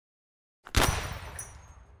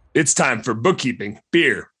It's time for bookkeeping,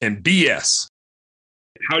 beer, and BS.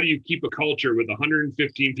 How do you keep a culture with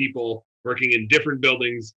 115 people working in different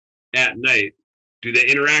buildings at night? Do they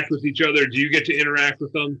interact with each other? Do you get to interact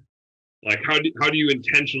with them? Like, how do you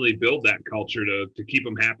intentionally build that culture to keep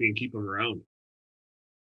them happy and keep them around?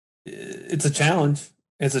 It's a challenge.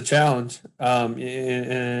 It's a challenge.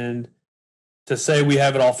 And to say we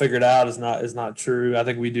have it all figured out is not true. I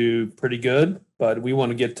think we do pretty good, but we want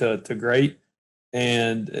to get to great.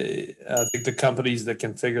 And I think the companies that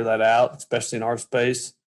can figure that out, especially in our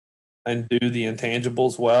space, and do the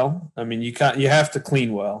intangibles well. I mean, you have to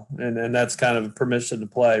clean well, and that's kind of permission to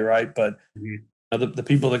play, right? But the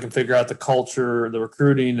people that can figure out the culture, the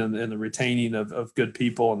recruiting, and the retaining of good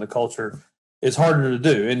people and the culture is harder to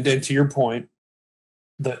do. And then to your point,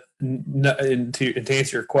 to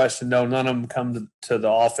answer your question, no, none of them come to the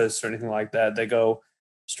office or anything like that. They go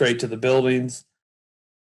straight to the buildings.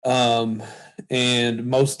 And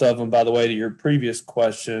most of them, by the way, to your previous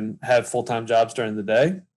question, have full-time jobs during the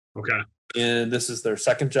day. Okay. And this is their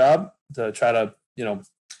second job to try to,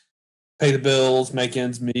 pay the bills, make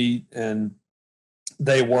ends meet. And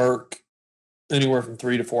they work anywhere from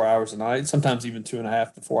 3 to 4 hours a night, sometimes even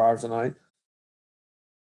 2.5 to 4 hours a night.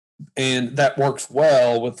 And that works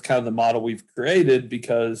well with kind of the model we've created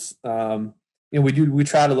because, we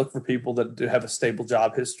try to look for people that do have a stable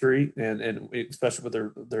job history and especially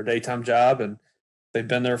with their daytime job, and they've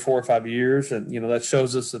been there 4 or 5 years, and that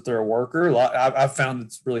shows us that they're a worker. I've found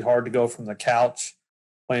it's really hard to go from the couch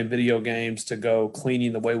playing video games to go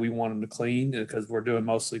cleaning the way we want them to clean because we're doing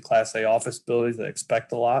mostly Class A office buildings that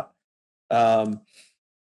expect a lot.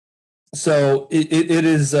 So it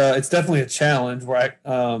is it's definitely a challenge. Where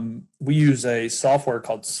we use a software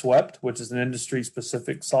called Swept, which is an industry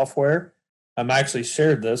specific software. I actually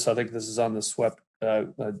shared this. I think this is on the Swept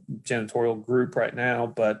janitorial group right now,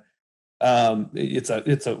 but it's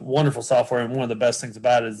a wonderful software. And one of the best things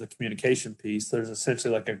about it is the communication piece. There's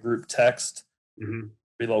essentially like a group text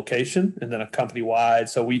relocation and then a company wide.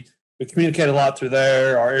 So we communicate a lot through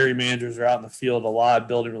there. Our area managers are out in the field a lot,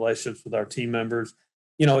 building relationships with our team members.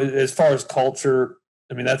 As far as culture,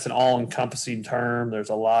 I mean, that's an all encompassing term.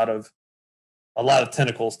 There's a lot of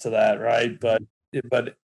tentacles to that. Right.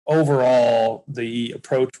 But overall, the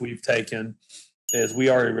approach we've taken is we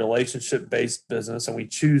are a relationship-based business, and we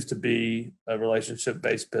choose to be a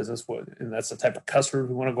relationship-based business, and that's the type of customer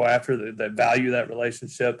we want to go after that value that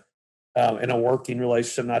relationship in a working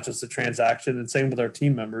relationship, not just a transaction. And same with our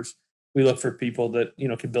team members. We look for people that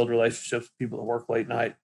can build relationships with people that work late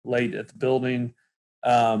at the building.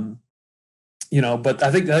 But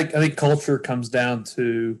I think culture comes down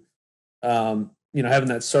to having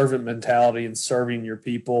that servant mentality and serving your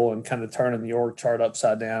people and kind of turning the org chart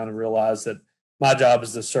upside down and realize that my job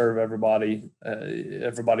is to serve everybody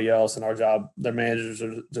else, and our job, their managers,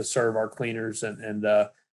 are to serve our cleaners. And I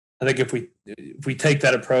think if we take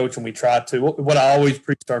that approach and we try to, what I always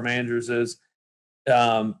preach to our managers is,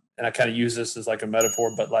 and I kind of use this as like a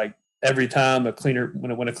metaphor, but like every time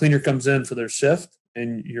when a cleaner comes in for their shift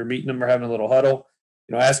and you're meeting them or having a little huddle,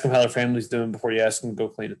 ask them how their family's doing before you ask them to go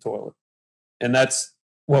clean a toilet. And that's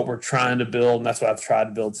what we're trying to build. And that's what I've tried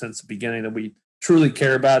to build since the beginning, that we truly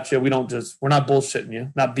care about you. We're not bullshitting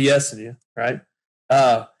you, not BSing you, right?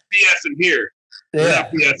 BSing here. Yeah. We're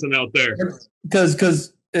not BSing out there.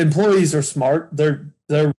 Because employees are smart. They're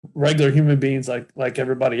regular human beings like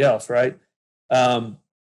everybody else, right?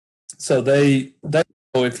 So they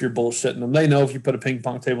know if you're bullshitting them. They know if you put a ping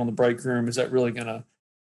pong table in the break room, is that really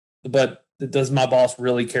but does my boss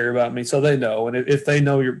really care about me? So they know. And if they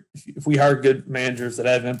know if we hire good managers that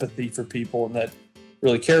have empathy for people and that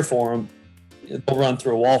really care for them, they'll run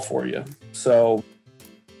through a wall for you. So,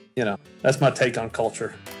 that's my take on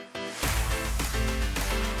culture.